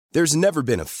There's never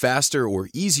been a faster or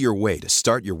easier way to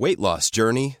start your weight loss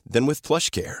journey than with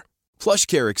PlushCare.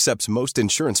 PlushCare accepts most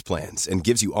insurance plans and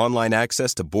gives you online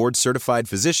access to board-certified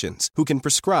physicians who can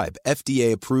prescribe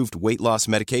FDA-approved weight loss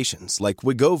medications like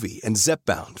Wegovy and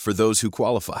Zepbound for those who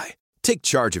qualify. Take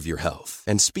charge of your health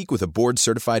and speak with a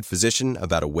board-certified physician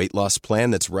about a weight loss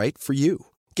plan that's right for you.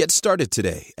 Get started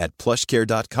today at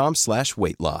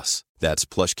plushcare.com/weight-loss. That's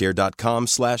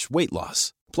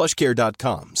plushcare.com/weight-loss.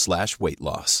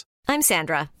 plushcare.com/weight-loss. I'm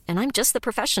Sandra, and I'm just the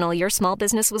professional your small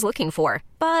business was looking for.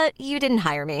 But you didn't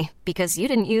hire me because you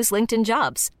didn't use LinkedIn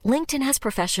Jobs. LinkedIn has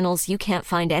professionals you can't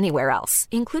find anywhere else,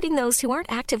 including those who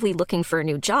aren't actively looking for a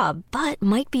new job, but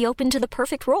might be open to the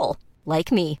perfect role,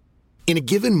 like me. In a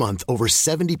given month, over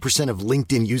 70% of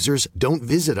LinkedIn users don't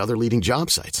visit other leading job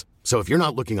sites. So if you're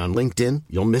not looking on LinkedIn,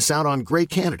 you'll miss out on great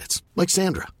candidates like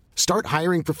Sandra. Start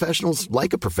hiring professionals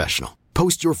like a professional.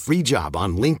 Post your free job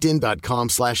on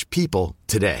linkedin.com/people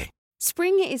today.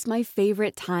 Spring is my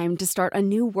favorite time to start a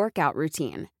new workout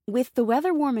routine. With the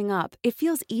weather warming up, it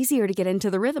feels easier to get into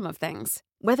the rhythm of things.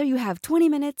 Whether you have 20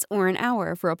 minutes or an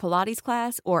hour for a Pilates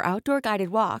class or outdoor guided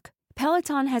walk,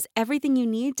 Peloton has everything you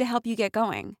need to help you get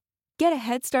going. Get a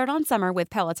head start on summer with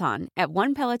Peloton at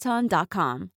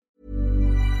onepeloton.com.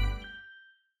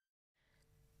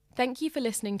 Thank you for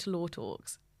listening to Law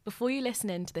Talks. Before you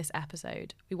listen into this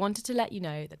episode, we wanted to let you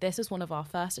know that this was one of our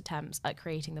first attempts at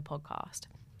creating the podcast,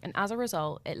 and as a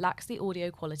result, it lacks the audio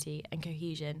quality and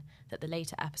cohesion that the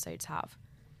later episodes have.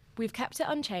 We've kept it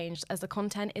unchanged as the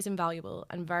content is invaluable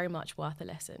and very much worth a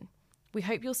listen. We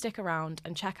hope you'll stick around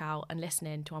and check out and listen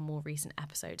in to our more recent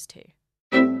episodes too.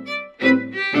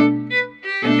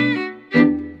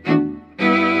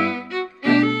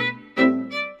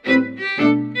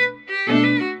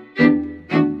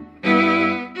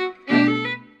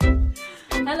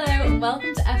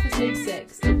 Welcome to episode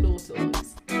 6 of Law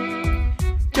Talks.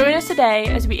 Join us today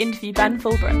as we interview Ben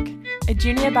Fulbrook, a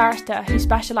junior barrister who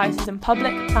specialises in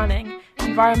public planning,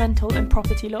 environmental and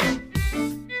property law.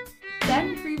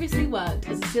 Ben previously worked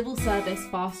as a civil service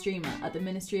fast streamer at the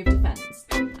Ministry of Defence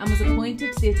and was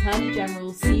appointed to the Attorney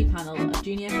General's C panel of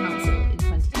Junior Counsel in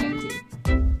 2020.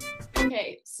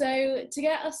 Okay, so to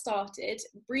get us started,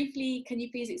 briefly, can you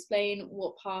please explain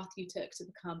what path you took to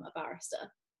become a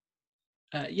barrister?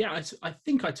 I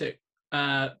think I took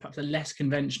perhaps a less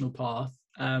conventional path.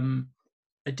 I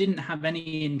didn't have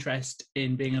any interest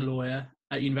in being a lawyer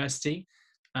at university.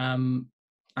 And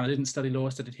I didn't study law,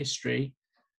 I studied history.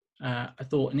 I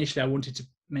thought initially I wanted to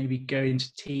maybe go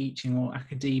into teaching or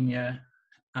academia,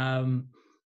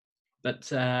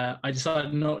 but I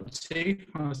decided not to.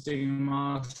 I was doing a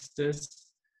master's,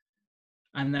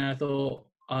 and then I thought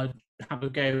I'd have a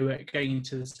go at going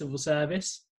into the civil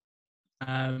service.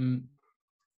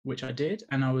 Which I did,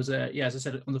 and I was, as I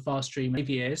said, on the fast stream 5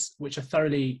 years, which I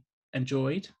thoroughly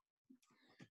enjoyed.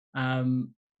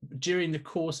 During the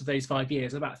course of those 5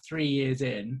 years, about 3 years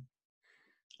in,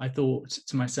 I thought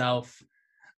to myself,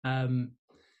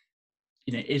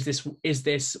 is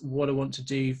this what I want to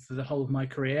do for the whole of my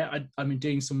career? I've been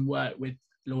doing some work with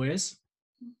lawyers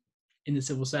in the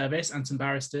civil service and some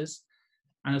barristers,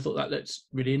 and I thought that looked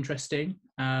really interesting.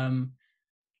 I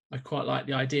quite like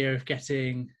the idea of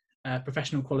getting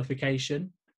professional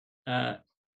qualification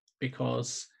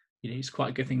because it's quite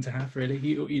a good thing to have, really.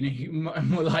 You're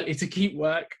more likely to keep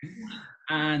work,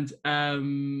 and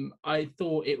I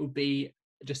thought it would be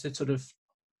just a sort of,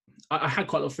 I had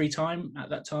quite a lot of free time at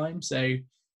that time, so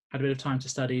had a bit of time to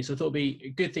study, so I thought it'd be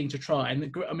a good thing to try.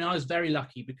 And I was very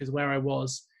lucky because where I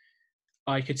was,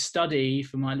 I could study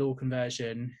for my law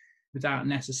conversion without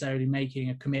necessarily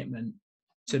making a commitment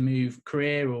to move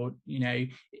career, or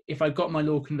if I got my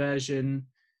law conversion,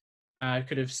 I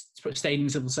could have stayed in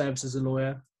civil service as a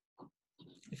lawyer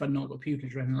if I'd not got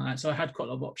pupillage or anything like that. So I had quite a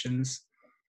lot of options,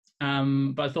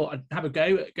 but I thought I'd have a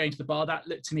go at going to the bar. That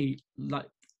looked to me like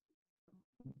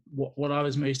what I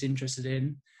was most interested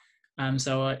in,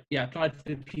 so I applied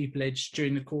for pupillage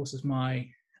during the course of my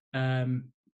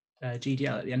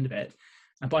GDL at the end of it,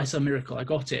 and by some miracle I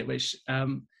got it, which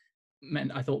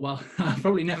meant I thought, well, I'll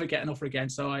probably never get an offer again,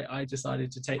 so I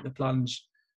decided to take the plunge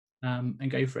and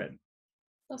go for it.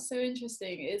 That's so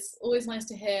interesting. It's always nice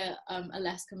to hear a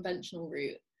less conventional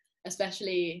route,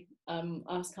 especially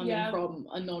us coming from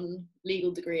a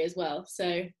non-legal degree as well.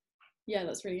 So yeah,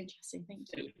 that's really interesting. Thank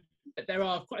you. There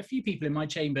are quite a few people in my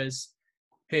chambers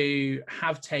who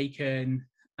have taken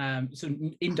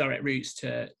some indirect routes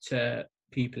to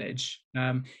pupillage.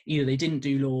 Either they didn't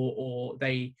do law, or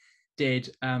they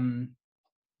did an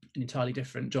entirely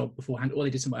different job beforehand, or they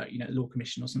did some work, law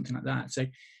commission or something like that. So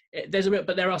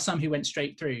but there are some who went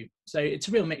straight through. So it's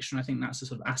a real mixture, and I think that's a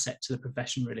sort of asset to the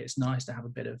profession. Really, it's nice to have a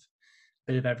bit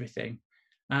of everything.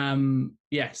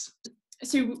 Yes.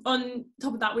 So on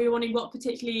top of that, we were wondering what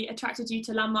particularly attracted you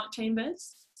to Landmark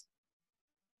Chambers.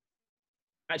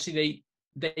 Actually,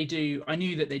 they do. I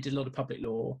knew that they did a lot of public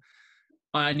law.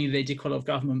 I knew they did quite a lot of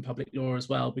government public law as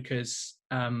well, because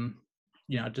I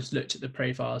just looked at the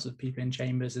profiles of people in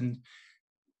chambers, and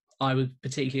I was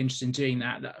particularly interested in doing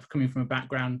that coming from a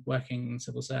background working in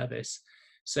civil service.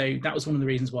 So that was one of the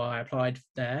reasons why I applied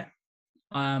there.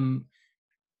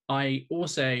 I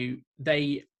also,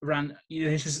 they ran,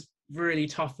 this is really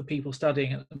tough for people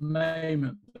studying at the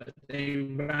moment, but they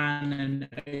ran an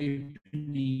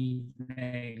open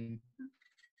evening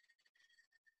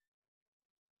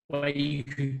where you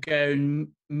could go and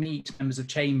meet members of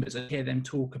chambers and hear them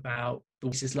talk about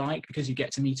what this is like, because you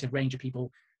get to meet a range of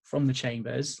people from the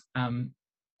chambers.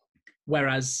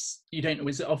 Whereas you don't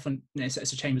always, often,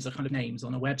 sets of chambers are kind of names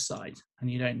on a website, and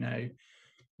you don't know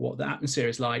what the atmosphere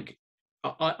is like.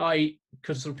 I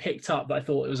could sort of picked up that I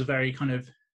thought it was a very kind of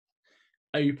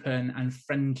open and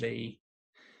friendly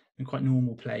and quite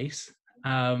normal place,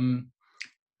 and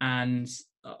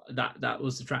that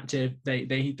was attractive.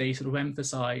 They sort of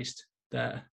emphasised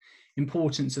the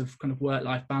importance of kind of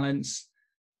work-life balance.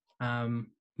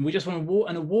 We just won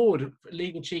an award,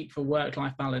 Legal Cheek, for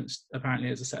work-life balance, apparently,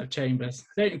 as a set of chambers.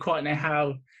 I don't quite know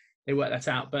how they work that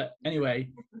out, but anyway,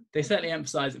 they certainly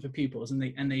emphasise it for pupils,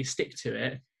 and they stick to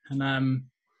it. And I'm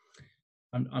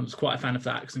quite a fan of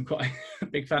that, because I'm quite a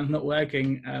big fan of not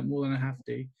working more than I have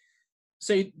to.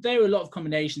 So there are a lot of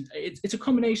combinations. It's a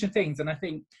combination of things, and I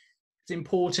think it's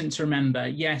important to remember,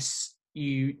 yes,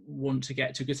 you want to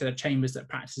get to a good set of chambers that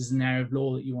practices an area of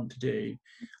law that you want to do,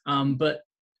 but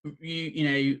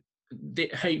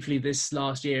hopefully this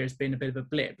last year has been a bit of a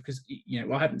blip, because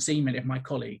I haven't seen many of my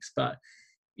colleagues, but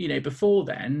before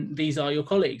then, these are your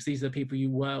colleagues. These are the people you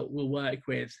will work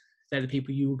with. They're the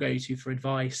people you will go to for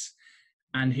advice,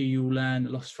 and who you will learn a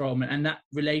lot from, and that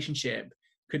relationship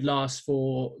could last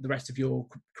for the rest of your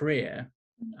career.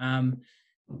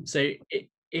 So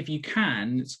if you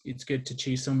can, it's good to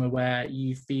choose somewhere where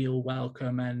you feel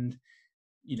welcome, and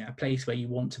a place where you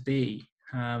want to be.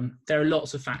 There are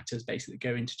lots of factors basically that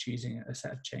go into choosing a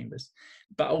set of chambers,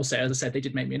 but also, as I said, they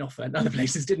did make me an offer and other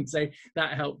places didn't, so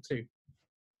that helped too.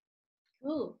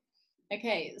 Cool.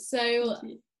 Okay, so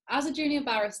as a junior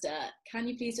barrister, can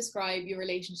you please describe your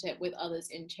relationship with others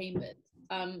in chambers?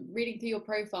 Reading through your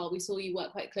profile, we saw you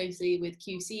work quite closely with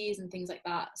QCs and things like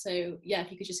that, so yeah, if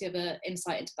you could just give an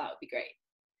insight into that, would be great.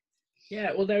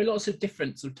 Yeah, well, there are lots of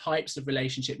different sort of types of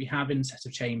relationship you have in a set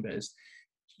of chambers.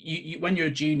 You when you're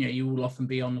a junior, you will often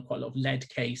be on quite a lot of lead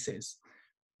cases,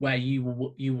 where you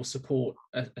will support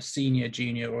a senior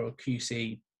junior or a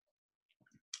QC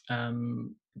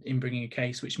in bringing a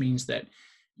case, which means that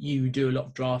you do a lot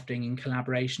of drafting in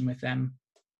collaboration with them.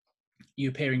 You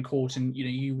appear in court, and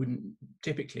you wouldn't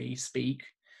typically speak,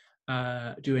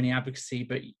 do any advocacy,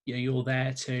 but you're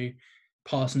there to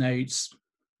pass notes,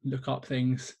 look up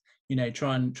things,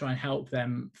 try and help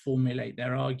them formulate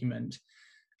their argument.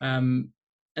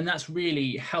 And that's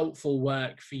really helpful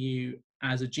work for you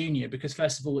as a junior, because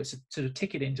first of all, it's a sort of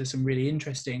ticket into some really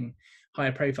interesting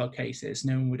higher profile cases.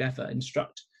 No one would ever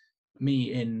instruct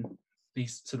me in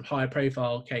these sort of higher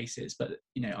profile cases, but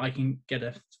I can get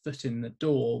a foot in the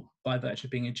door by virtue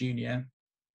of being a junior.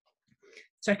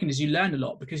 Second is you learn a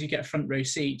lot, because you get a front row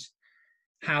seat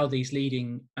how these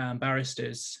leading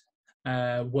barristers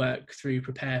work through,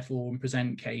 prepare for and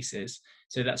present cases.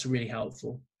 So that's really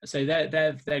helpful. So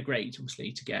they're great,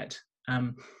 obviously, to get.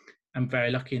 I'm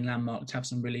very lucky in Landmark to have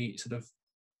some really sort of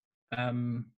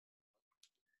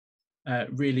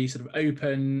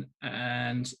open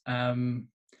and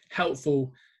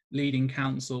helpful leading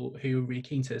counsel who are really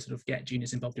keen to sort of get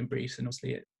juniors involved in briefs, and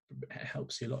obviously it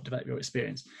helps you a lot develop your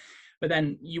experience. But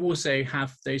then you also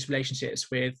have those relationships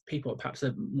with people at perhaps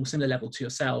a more similar level to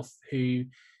yourself, who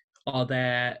are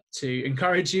there to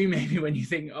encourage you, maybe when you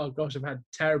think, oh gosh, I've had a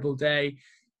terrible day.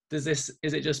 Is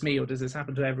it just me, or does this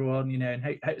happen to everyone?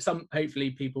 And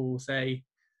hopefully people will say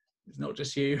it's not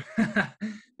just you.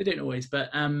 They don't always, but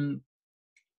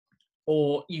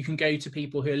or you can go to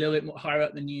people who are a little bit more higher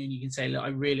up than you, and you can say, look,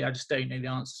 I just don't know the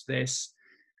answer to this.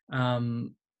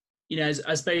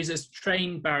 I suppose as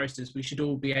trained barristers, we should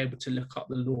all be able to look up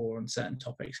the law on certain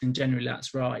topics, and generally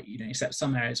that's right, except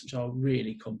some areas which are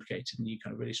really complicated and you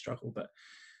kind of really struggle. But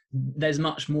there's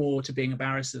much more to being a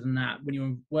barrister than that. When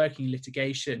you're working in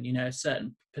litigation, a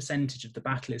certain percentage of the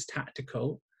battle is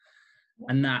tactical,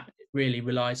 and that really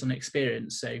relies on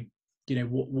experience. So,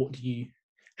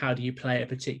 how do you play a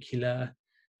particular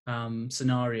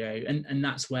scenario, and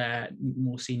that's where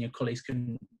more senior colleagues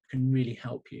can really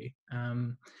help you.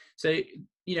 So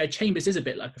Chambers is a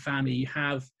bit like a family. You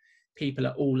have people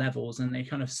at all levels, and they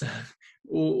kind of serve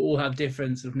all have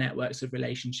different sort of networks of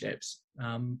relationships.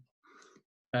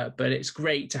 But it's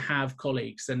great to have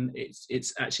colleagues, and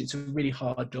it's a really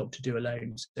hard job to do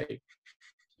alone. So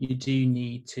you do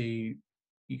need to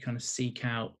kind of seek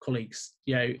out colleagues.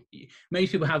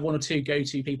 Most people have one or two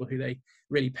go-to people who they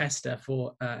really pester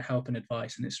for help and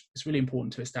advice, and it's really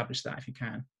important to establish that if you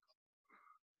can.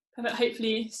 But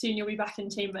hopefully soon you'll be back in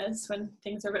Chambers when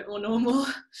things are a bit more normal.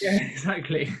 Yeah,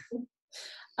 exactly.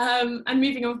 And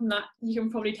moving on from that, you can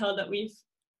probably tell that we've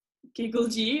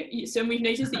Googled you. So we've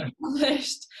noticed that you've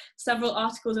published several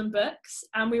articles and books,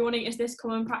 and we're wondering, is this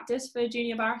common practice for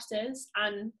junior barristers,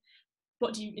 and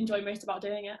what do you enjoy most about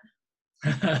doing it?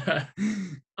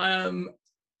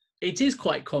 It is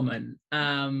quite common,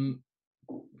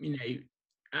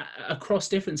 across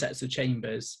different sets of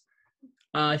chambers.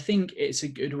 I think it's a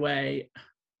good way.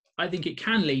 I think it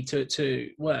can lead to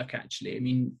work, actually. I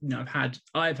mean,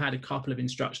 I've had a couple of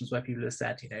instructions where people have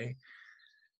said,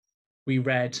 we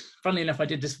read, funnily enough, I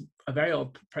did this a very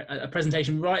odd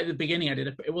presentation right at the beginning.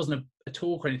 It wasn't a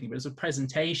talk or anything, but it was a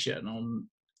presentation on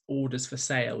orders for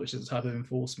sale, which is a type of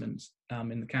enforcement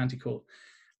in the county court.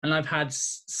 And I've had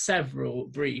several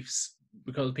briefs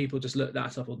because people just look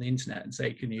that up on the internet and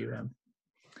say, can you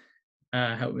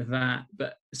help with that?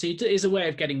 But so it's a way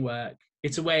of getting work.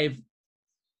 It's a way of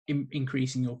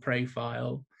increasing your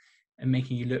profile and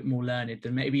making you look more learned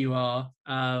than maybe you are.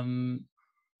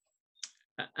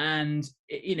 And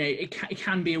it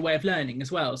can be a way of learning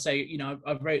as well. So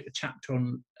I've wrote a chapter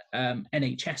on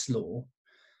NHS law,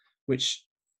 which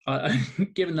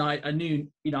given that I knew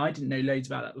I didn't know loads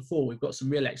about that before. We've got some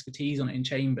real expertise on it in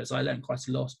Chambers. I learned quite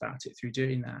a lot about it through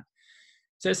doing that.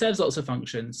 So it serves lots of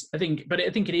functions, I think. But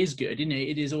I think it is good.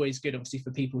 It is always good, obviously,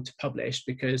 for people to publish,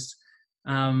 because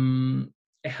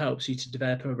it helps you to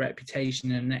develop a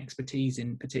reputation and expertise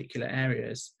in particular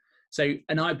areas. So,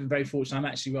 and I've been very fortunate. I'm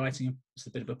actually writing, it's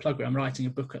a bit of a plug, I'm writing a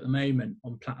book at the moment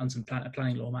on some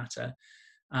planning law matter,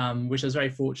 which I was very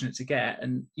fortunate to get.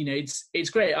 And, it's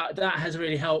great. That has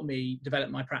really helped me develop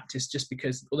my practice, just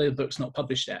because, although the book's not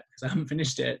published yet, because I haven't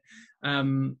finished it,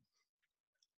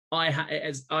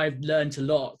 I've learned a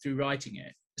lot through writing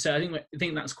it. So I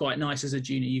think that's quite nice. As a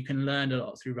junior, you can learn a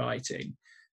lot through writing.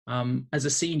 As a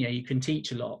senior, you can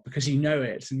teach a lot because you know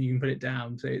it and you can put it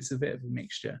down. So it's a bit of a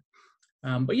mixture.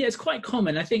 But yeah, it's quite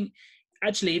common. I think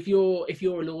actually, if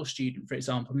you're a law student, for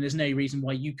example, there's no reason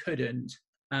why you couldn't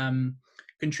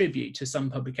contribute to some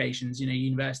publications,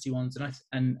 university ones.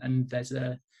 And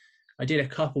I did a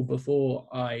couple before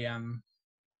I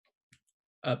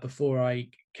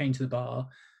came to the bar,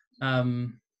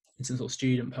 in some sort of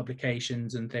student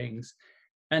publications and things.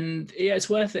 And yeah, it's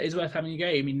worth it. It's worth having a go.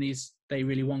 I mean, they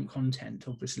really want content,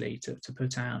 obviously, to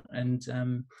put out, and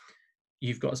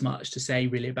you've got as much to say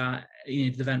really about the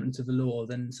development of the law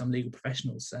than some legal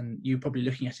professionals, and you're probably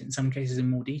looking at it in some cases in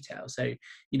more detail. So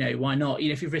why not?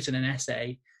 If you've written an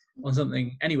essay on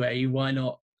something anyway, why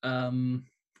not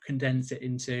condense it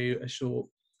into a short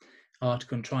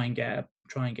article and try and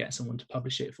get someone to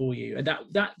publish it for you? And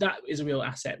that is a real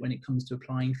asset when it comes to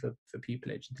applying for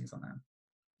pupillage and things like that.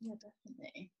 Yeah,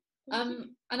 definitely.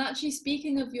 And actually,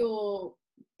 speaking of your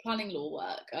planning law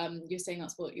work, you're saying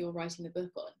that's what you're writing the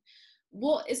book on.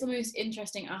 What is the most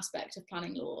interesting aspect of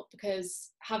planning law? Because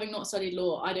having not studied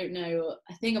law, I don't know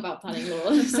a thing about planning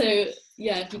law. So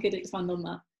yeah, if you could expand on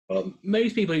that. Well,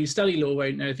 most people who study law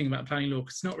won't know anything about planning law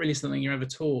because it's not really something you're ever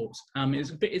taught.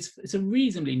 It's a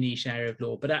reasonably niche area of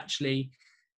law, but actually,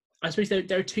 I suppose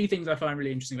there are two things I find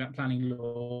really interesting about planning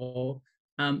law.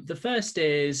 The first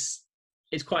is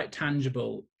it's quite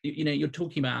tangible. You're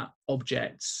talking about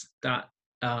objects that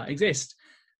exist,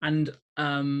 and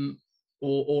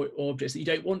or objects that you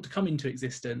don't want to come into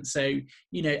existence. So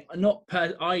it's not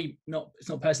personally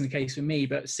the case for me,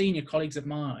 but senior colleagues of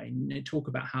mine talk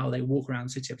about how they walk around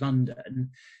the City of London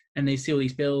and they see all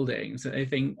these buildings that they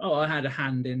think, oh, I had a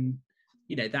hand in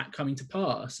that coming to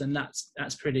pass, and that's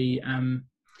pretty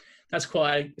that's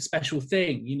quite a special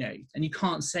thing, and you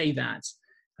can't say that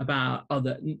about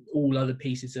all other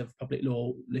pieces of public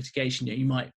law litigation. You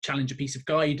might challenge a piece of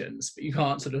guidance, but you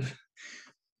can't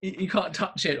you can't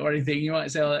touch it or anything. You might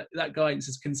say, oh, that guidance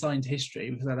is consigned to history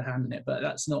because I had a hand in it, but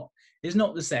it's not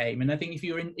the same. And I think if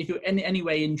you're in any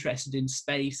way interested in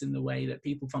space and the way that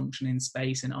people function in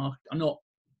space, and I'm not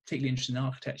particularly interested in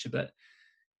architecture, but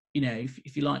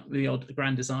if you like the odd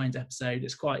Grand Designs episode,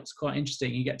 it's quite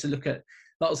interesting. You get to look at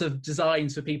lots of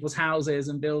designs for people's houses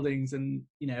and buildings, and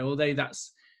although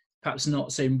that's perhaps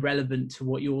not so relevant to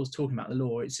what you're talking about, the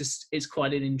law. It's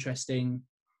quite an interesting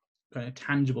kind of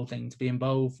tangible thing to be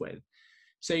involved with.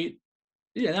 So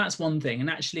that's one thing. And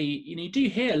actually, you do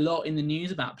hear a lot in the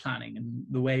news about planning and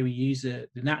the way we use the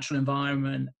natural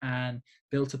environment and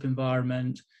built up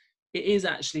environment. It is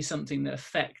actually something that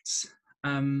affects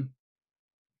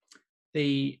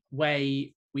the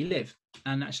way we live.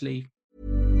 And actually,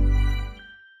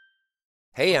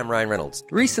 Hey, I'm Ryan Reynolds.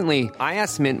 Recently, I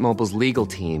asked Mint Mobile's legal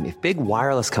team if big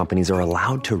wireless companies are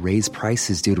allowed to raise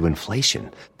prices due to inflation.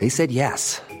 They said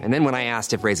yes. And then when I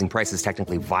asked if raising prices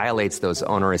technically violates those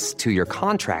onerous 2-year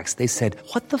contracts, they said,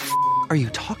 "What the f*** are you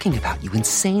talking about, you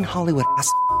insane Hollywood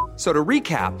ass?" So to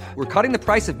recap, we're cutting the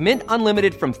price of Mint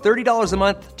Unlimited from $30 a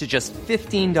month to just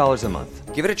 $15 a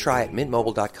month. Give it a try at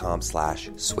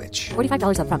mintmobile.com/switch.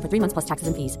 $45 up front for 3 months plus taxes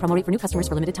and fees. Promo rate for new customers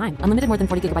for limited time. Unlimited more than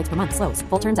 40 gigabytes per month. Slows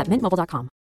full terms at mintmobile.com.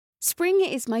 Spring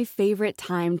is my favorite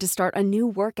time to start a new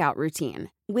workout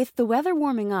routine. With the weather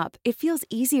warming up, it feels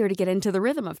easier to get into the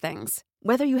rhythm of things.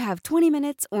 Whether you have 20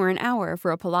 minutes or an hour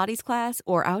for a Pilates class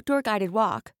or outdoor guided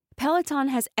walk, Peloton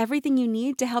has everything you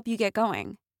need to help you get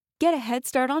going. Get a head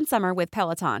start on summer with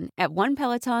Peloton at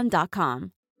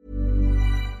onepeloton.com.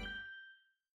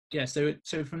 Yeah, so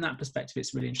from that perspective,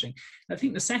 it's really interesting. I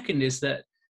think the second is that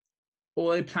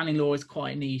although planning law is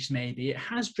quite niche, maybe, it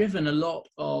has driven a lot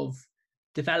of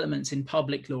developments in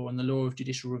public law and the law of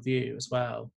judicial review as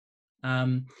well,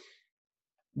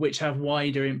 which have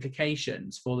wider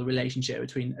implications for the relationship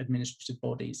between administrative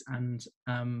bodies and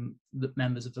the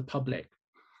members of the public.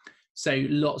 So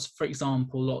for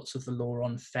example, lots of the law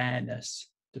on fairness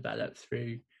developed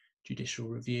through judicial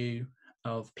review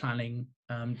of planning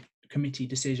committee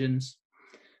decisions.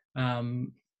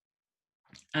 And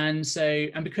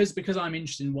because I'm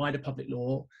interested in wider public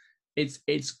law, it's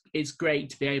great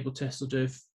to be able to sort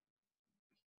of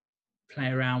play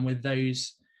around with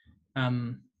those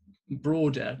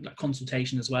broader, like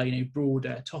consultation as well,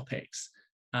 broader topics,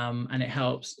 and it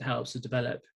helps to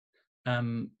develop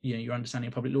your understanding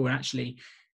of public law. And actually,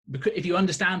 because if you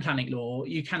understand planning law,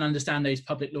 you can understand those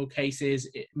public law cases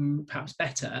perhaps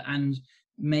better, and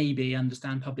maybe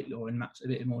understand public law in a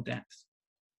bit more depth.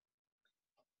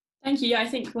 Thank you. Yeah, I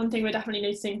think one thing we're definitely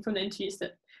noticing from the interviews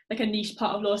that like a niche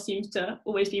part of law seems to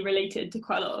always be related to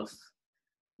quite a lot of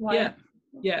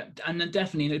Yeah, and then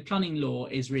definitely the planning law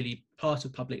is really part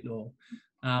of public law,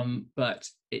 but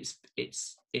it's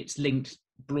linked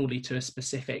broadly to a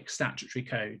specific statutory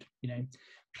code.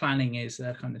 Planning is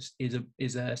a kind of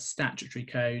is a statutory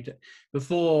code.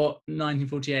 Before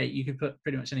 1948, you could put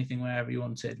pretty much anything wherever you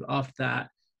wanted, but after that,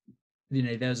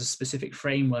 there was a specific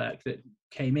framework that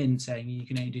came in saying you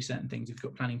can only do certain things if you've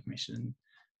got planning permission.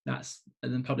 And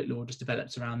then public law just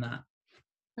develops around that.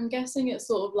 I'm guessing it's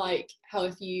sort of like how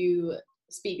if you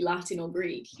speak Latin or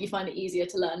Greek, you find it easier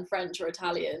to learn French or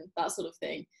Italian, that sort of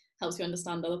thing helps you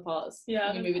understand other parts.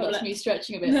 Yeah, maybe that's me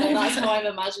stretching a bit, but that's how I'm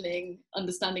imagining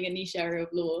understanding a niche area of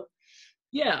law.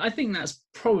 Yeah, I think that's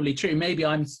probably true. Maybe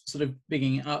I'm sort of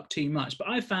bigging it up too much, but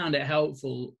I found it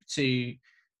helpful to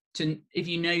if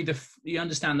you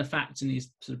understand the facts in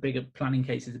these sort of bigger planning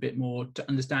cases a bit more, to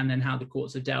understand then how the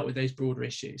courts have dealt with those broader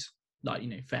issues like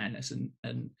fairness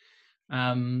and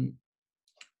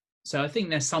so I think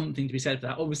there's something to be said for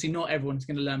that. Obviously, not everyone's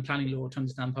going to learn planning law to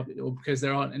understand public law because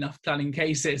there aren't enough planning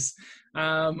cases,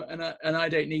 and I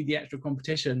don't need the extra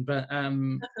competition. But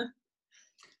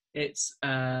it's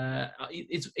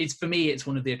for me, it's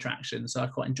one of the attractions. So I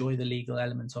quite enjoy the legal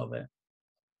element of it.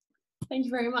 Thank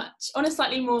you very much. On a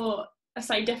slightly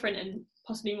different and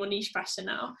possibly more niche question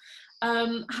now,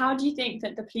 how do you think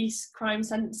that the Police Crime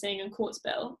Sentencing and Courts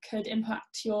Bill could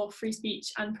impact your free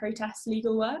speech and protest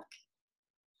legal work?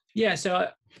 Yeah, so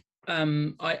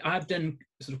I've done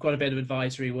sort of quite a bit of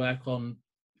advisory work on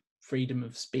freedom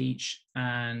of speech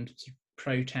and sort of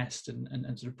protest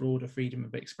and sort of broader freedom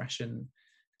of expression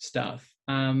stuff,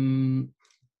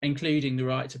 including the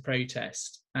right to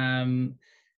protest. And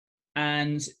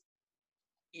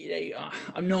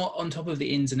I'm not on top of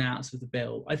the ins and outs of the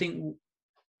bill. I think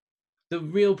the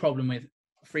real problem with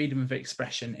freedom of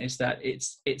expression is that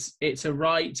it's a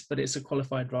right, but it's a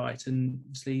qualified right, and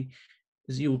obviously,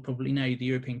 as you will probably know, the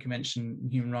European Convention on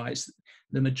Human Rights,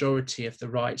 the majority of the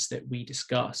rights that we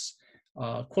discuss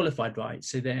are qualified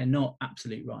rights, so they're not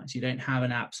absolute rights. You don't have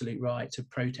an absolute right to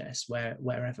protest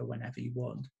wherever, whenever you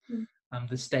want.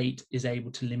 The state is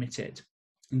able to limit it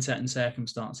in certain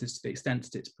circumstances to the extent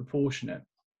that it's proportionate.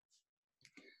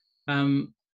 And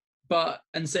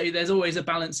so there's always a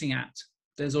balancing act.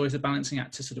 There's always a balancing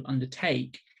act to sort of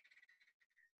undertake.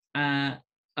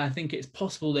 I think it's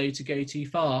possible, though, to go too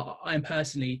far. I'm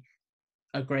personally,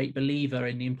 a great believer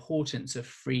in the importance of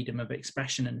freedom of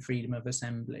expression and freedom of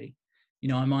assembly. You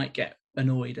know, I might get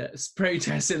annoyed at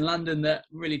protests in London that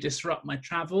really disrupt my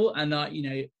travel, and I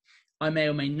may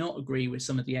or may not agree with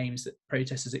some of the aims that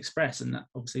protesters express, and that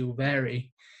obviously will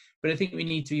vary. But I think we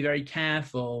need to be very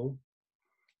careful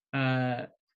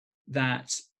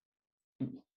that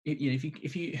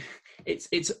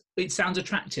it sounds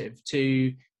attractive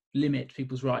to limit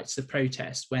people's rights to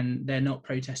protest when they're not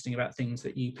protesting about things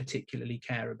that you particularly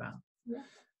care about. Yeah.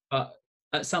 But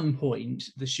at some point,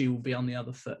 the shoe will be on the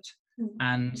other foot,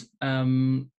 and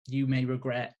you may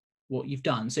regret what you've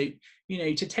done. So,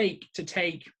 to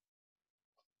take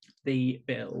the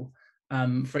bill,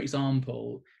 for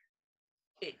example,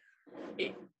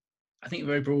 I think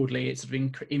very broadly,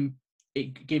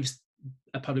 it gives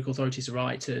public authorities a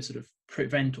right to sort of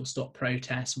prevent or stop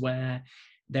protests where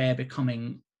they're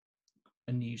becoming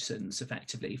a nuisance,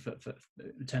 effectively, for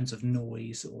in terms of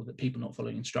noise, or that people not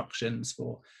following instructions,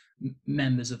 for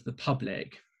members of the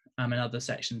public and other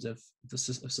sections of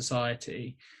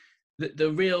society.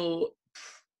 The real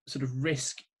sort of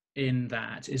risk in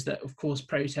that is that, of course,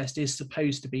 protest is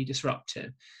supposed to be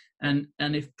disruptive, and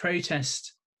if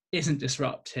protest isn't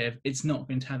disruptive, it's not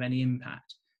going to have any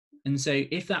impact. And so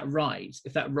if that right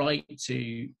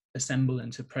to assemble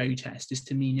and to protest is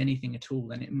to mean anything at all,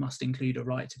 then it must include a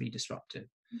right to be disruptive,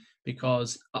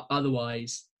 because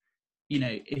otherwise,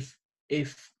 if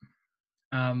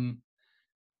I'm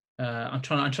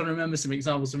trying to remember some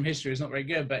examples from history, it's not very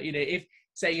good, but if,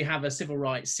 say, you have a civil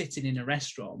rights sitting in a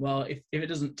restaurant, well, if it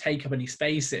doesn't take up any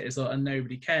spaces and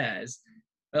nobody cares,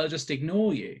 they'll just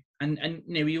ignore you. And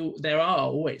there are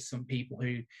always some people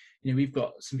who, we've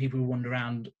got some people who wander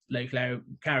around local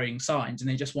carrying signs, and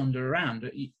they just wander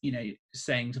around,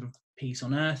 saying sort of peace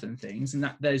on earth and things, and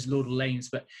that those laudable lanes,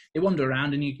 but they wander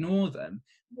around and you ignore them.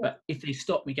 Yeah. But if they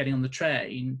stop me getting on the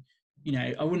train,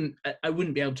 I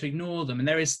wouldn't be able to ignore them. And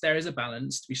there is a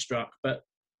balance to be struck, but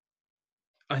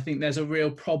I think there's a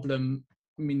real problem.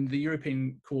 I mean, the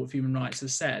European Court of Human Rights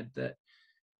has said that,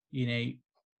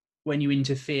 when you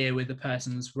interfere with a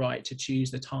person's right to choose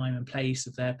the time and place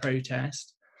of their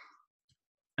protest,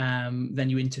 then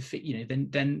you interfere.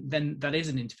 Then that is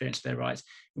an interference with their rights.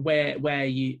 Where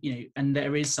you and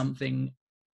there is something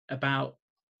about,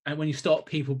 and when you stop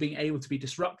people being able to be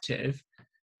disruptive,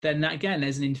 then that, again,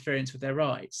 there's an interference with their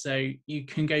rights. So you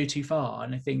can go too far,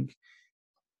 and I think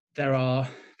there are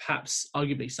perhaps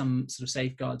arguably some sort of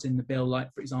safeguards in the bill,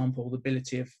 like, for example, the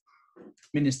ability of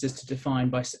ministers to define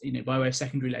by way of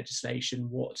secondary legislation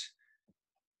what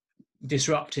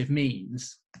disruptive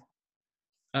means,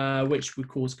 which would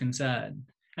cause concern.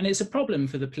 And it's a problem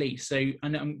for the police. So,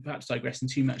 and I'm perhaps digressing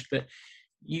too much, but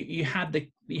you had the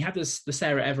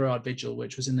Sarah Everard vigil,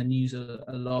 which was in the news a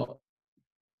lot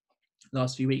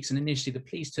last few weeks, and initially the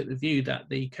police took the view that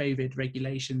the COVID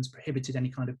regulations prohibited any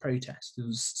kind of protest. It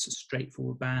was a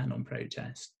straightforward ban on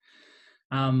protest.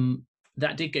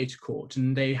 That did go to court,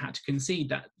 and they had to concede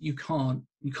that you can't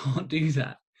do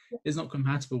that. It's not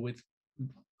compatible with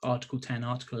Article 10,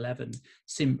 Article 11,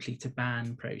 simply to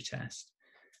ban protest.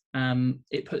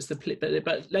 It puts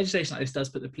but legislation like this does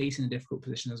put the police in a difficult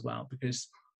position as well, because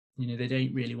they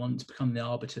don't really want to become the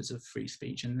arbiters of free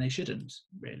speech, and they shouldn't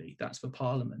really. That's for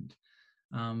Parliament.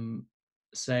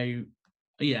 So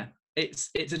yeah, it's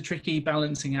a tricky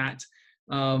balancing act.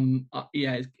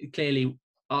 Clearly,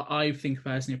 I think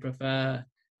personally prefer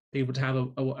people to have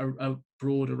a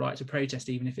broader right to protest,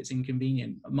 even if it's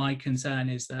inconvenient. My concern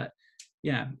is that,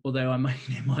 although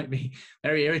it might be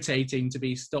very irritating to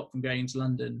be stopped from going to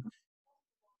London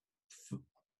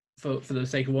for the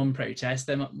sake of one protest,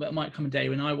 there might come a day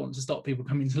when I want to stop people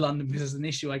coming to London because there's an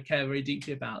issue I care very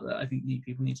deeply about that I think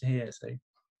people need to hear. So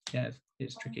yeah,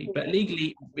 it's tricky, but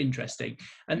legally interesting.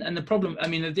 And the problem,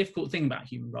 the difficult thing about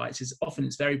human rights is often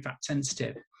it's very fact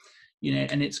sensitive,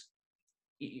 and it's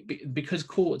because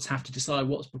courts have to decide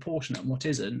what's proportionate and what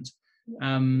isn't.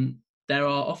 There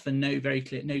are often no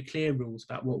clear rules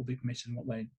about what will be permitted and what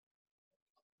won't.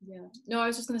 Yeah. No, I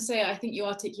was just going to say, I think you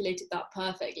articulated that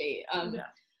perfectly.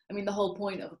 The whole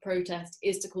point of a protest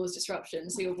is to cause disruption,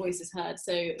 so your voice is heard.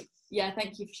 So yeah,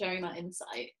 thank you for sharing that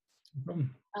insight. No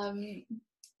problem.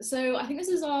 So I think this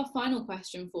is our final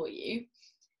question for you,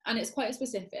 and it's quite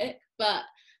specific, but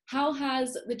how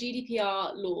has the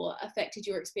GDPR law affected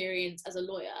your experience as a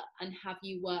lawyer, and have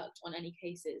you worked on any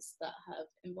cases that have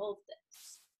involved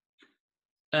this?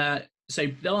 So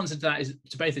the answer to that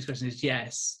to both these questions is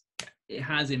yes, it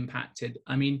has impacted.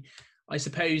 I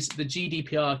suppose the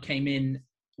GDPR came in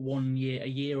a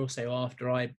year or so after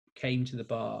I came to the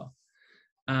bar.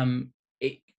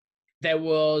 there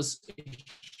was a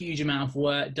huge amount of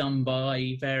work done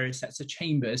by various sets of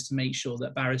chambers to make sure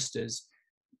that barristers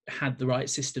had the right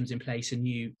systems in place and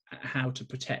knew how to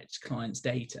protect clients'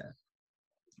 data.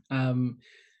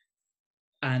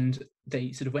 And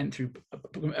they sort of went through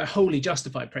a wholly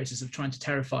justified process of trying to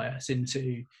terrify us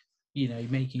into,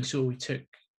 making sure we took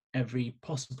every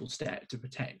possible step to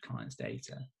protect clients'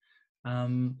 data.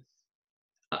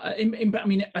 But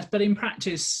in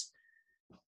practice,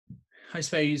 I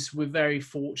suppose we're very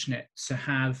fortunate to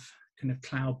have kind of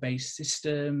cloud-based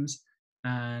systems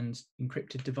and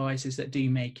encrypted devices that do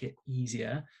make it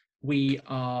easier. We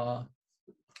are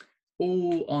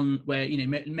all on where,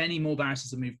 many more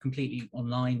barristers have moved completely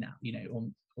online now,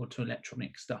 or to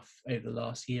electronic stuff over the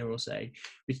last year or so,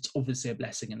 which is obviously a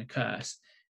blessing and a curse.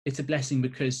 It's a blessing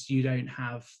because you don't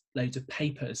have loads of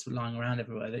papers lying around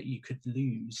everywhere that you could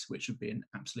lose, which would be an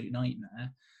absolute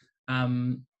nightmare.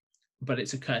 But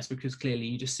it's a curse because clearly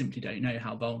you just simply don't know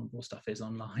how vulnerable stuff is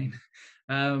online.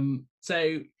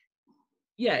 So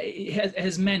yeah, it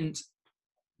has meant,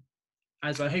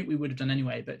 as I hope we would have done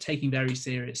anyway, but taking very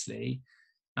seriously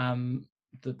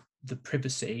the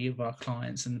privacy of our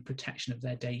clients and the protection of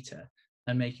their data,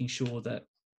 and making sure that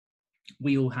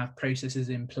we all have processes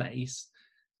in place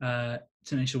to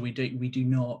make sure we do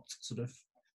not sort of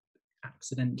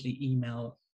accidentally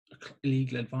email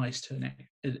legal advice to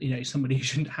somebody who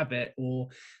shouldn't have it, or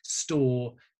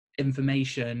store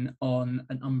information on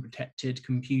an unprotected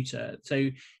computer. So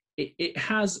it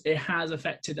has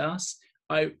affected us.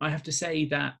 I have to say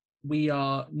that we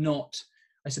are not,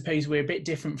 I suppose we're a bit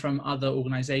different from other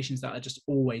organisations that are just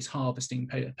always harvesting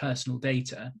personal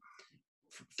data,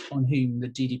 on whom the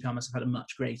GDPR must have had a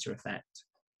much greater effect.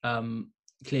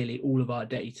 Clearly, all of our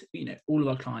data, all of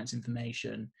our clients'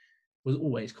 information was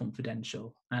always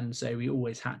confidential, and so we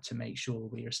always had to make sure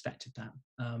we respected that.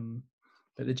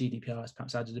 But the GDPR has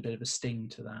perhaps added a bit of a sting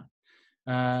to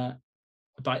that.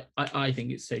 But I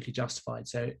think it's totally justified,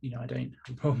 so I don't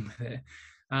have a problem with it.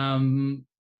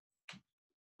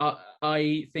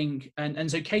 I think, and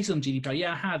so case on GDPR,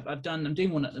 yeah, I'm doing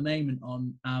one at the moment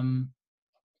on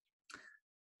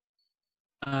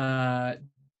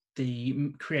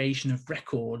the creation of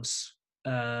records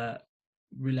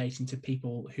relating to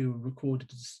people who are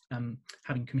recorded as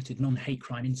having committed non-hate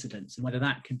crime incidents, and whether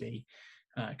that can be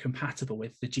compatible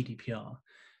with the GDPR,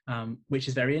 which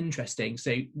is very interesting.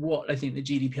 So what I think the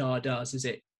GDPR does is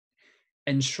it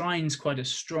enshrines quite a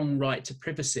strong right to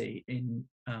privacy in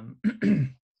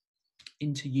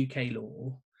into UK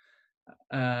law.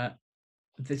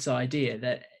 This idea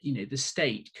that the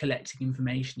state collecting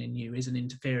information in you is an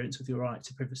interference with your right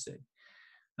to privacy.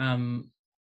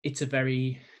 It's a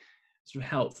very sort of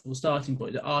helpful starting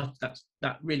point.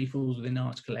 That really falls within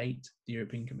Article 8, the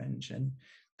European Convention.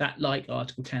 That, like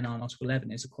Article 10 and Article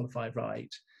 11, is a qualified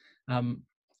right.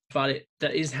 But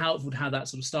that is helpful to have that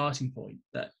sort of starting point,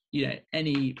 that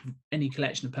any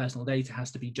collection of personal data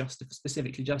has to be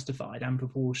specifically justified and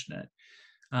proportionate.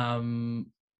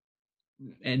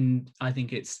 And I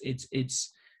think it's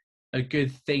a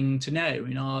good thing to know.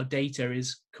 Our data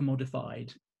is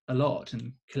commodified a lot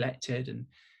and collected, and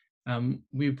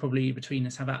we probably between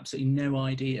us have absolutely no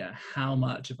idea how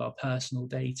much of our personal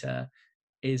data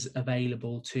is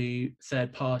available to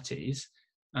third parties.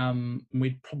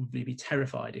 We'd probably be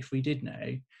terrified if we did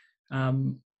know.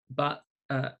 But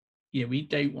we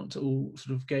don't want to all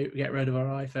sort of get rid of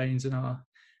our iPhones and our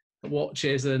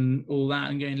watches and all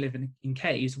that and go and live in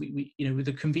caves. We with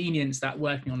the convenience that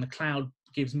working on the cloud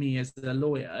gives me as a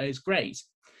lawyer is great.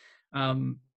 I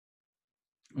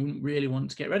wouldn't really want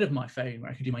to get rid of my phone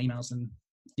where I could do my emails and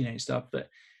stuff, but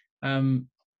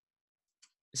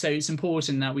so it's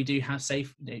important that we do have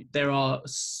there are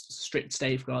strict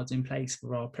safeguards in place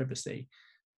for our privacy.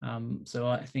 So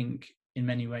I think in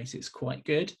many ways it's quite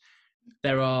good.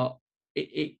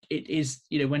 It is,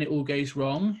 when it all goes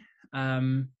wrong,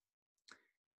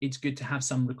 it's good to have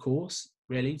some recourse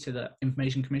really to the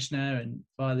Information Commissioner and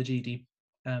via the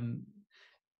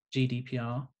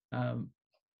GDPR.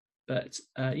 But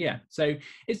so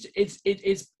it's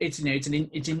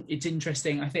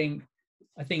interesting. I think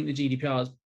the GDPR is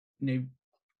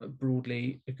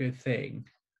broadly a good thing,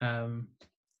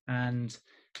 and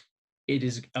it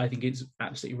is. I think it's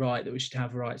absolutely right that we should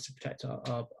have rights to protect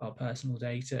our personal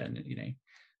data, and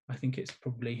I think it's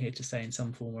probably here to stay in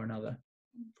some form or another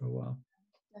for a while.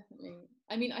 Definitely.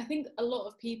 I mean, I think a lot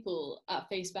of people at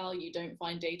face value don't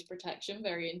find data protection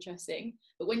very interesting,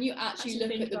 but when you actually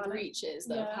look at the breaches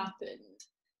that have happened,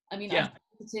 I mean, I have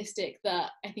a statistic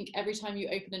that I think every time you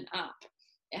open an app,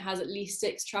 it has at least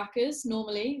 6 trackers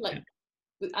normally,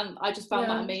 and I just found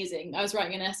that amazing. I was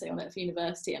writing an essay on it for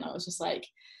university, and I was just like,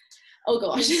 Oh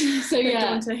gosh. So yeah,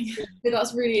 daunting. but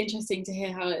that's really interesting to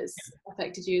hear how it's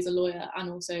affected you as a lawyer and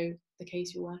also the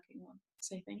case you're working on.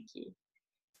 So thank you.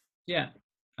 Yeah,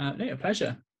 no, a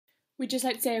pleasure. We'd just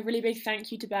like to say a really big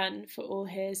thank you to Ben for all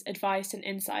his advice and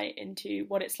insight into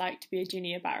what it's like to be a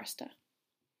junior barrister.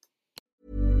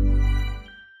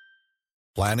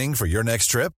 Planning for your next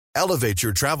trip? Elevate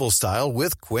your travel style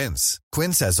with Quince.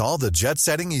 Quince has all the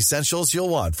jet-setting essentials you'll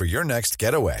want for your next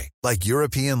getaway, like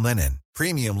European linen,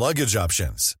 premium luggage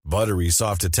options, buttery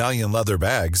soft Italian leather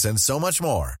bags, and so much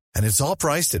more. And it's all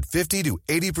priced at 50 to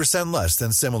 80% less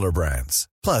than similar brands.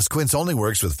 Plus, Quince only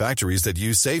works with factories that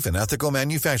use safe and ethical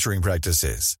manufacturing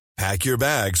practices. Pack your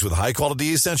bags with high-quality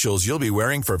essentials you'll be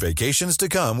wearing for vacations to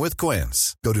come with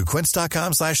Quince. Go to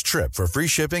quince.com/trip for free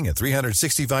shipping and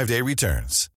 365-day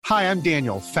returns. Hi, I'm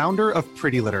Daniel, founder of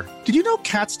Pretty Litter. Did you know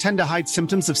cats tend to hide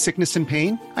symptoms of sickness and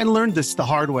pain? I learned this the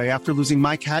hard way after losing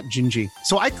my cat, Gingy.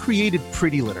 So I created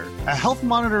Pretty Litter, a health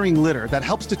monitoring litter that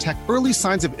helps detect early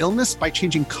signs of illness by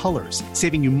changing colors,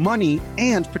 saving you money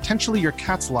and potentially your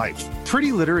cat's life.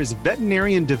 Pretty Litter is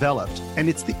veterinarian developed, and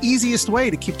it's the easiest way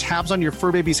to keep tabs on your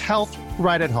fur baby's health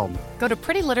right at home. Go to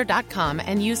prettylitter.com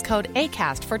and use code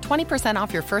ACAST for 20%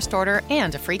 off your first order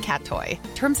and a free cat toy.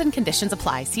 Terms and conditions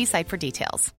apply. See site for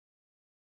details.